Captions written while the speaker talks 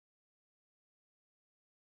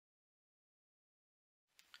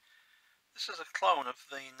This is a clone of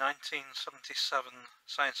the 1977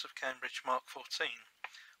 Science of Cambridge Mk14,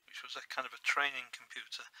 which was a kind of a training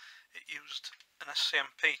computer. It used an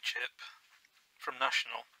SCMP chip from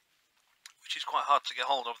National, which is quite hard to get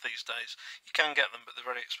hold of these days. You can get them, but they're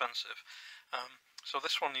very expensive. So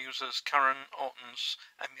this one uses Karen Orton's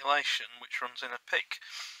emulation, which runs in a PIC.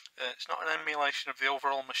 It's not an emulation of the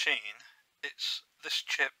overall machine. This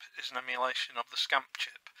chip is an emulation of the SCMP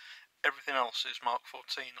chip. Everything else is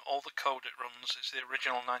Mk14. All the code it runs is the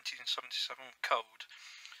original 1977 code.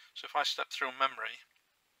 So if I step through memory,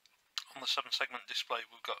 on the 7-segment display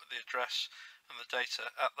we've got the address and the data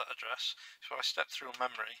at that address. So if I step through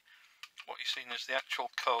memory, what you're seeing is the actual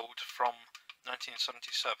code from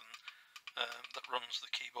 1977 that runs the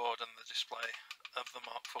keyboard and the display of the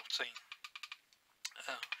Mk14.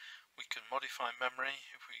 We can modify memory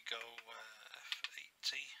if we go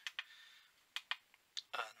F8T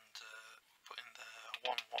and put in there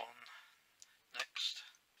 11, next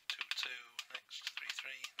 22, next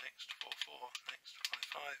 33, next 44, next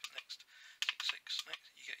 55, next 66,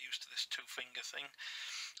 next. You get used to this two-finger thing.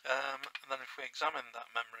 And then if we examine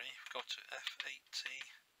that memory, if we go to F8T,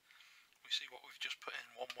 we see what we've just put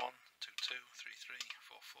in, 11, 22, 33,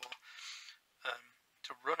 44.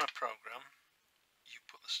 To run a program, you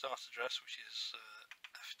put the start address, which is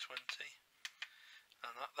F20,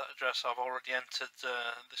 and at that address I've already entered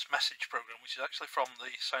this message program, which is actually from the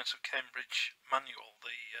Science of Cambridge manual,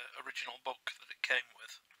 the original book that it came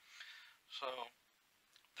with. So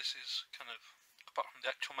this is kind of, apart from the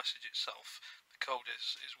actual message itself, the code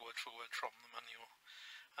is word for word from the manual.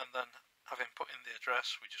 And then, having put in the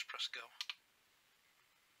address, we just press go.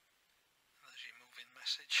 And there's your moving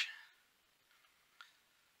message.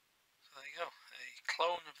 So there you go, a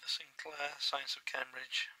clone of the Sinclair Science of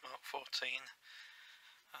Cambridge Mk14,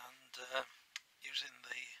 and using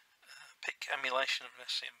the PIC emulation of an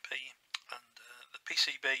SCMP, and the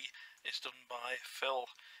PCB is done by Phil.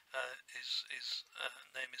 His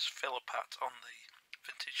name is Philopat on the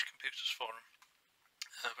Vintage Computers forum.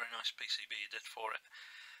 A very nice PCB he did for it.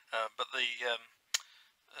 But the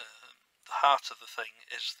heart of the thing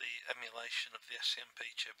is the emulation of the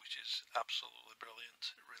SCMP chip, which is absolutely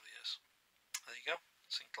brilliant. It really is. There you go,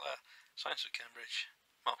 Sinclair Science of Cambridge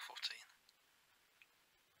Mk14.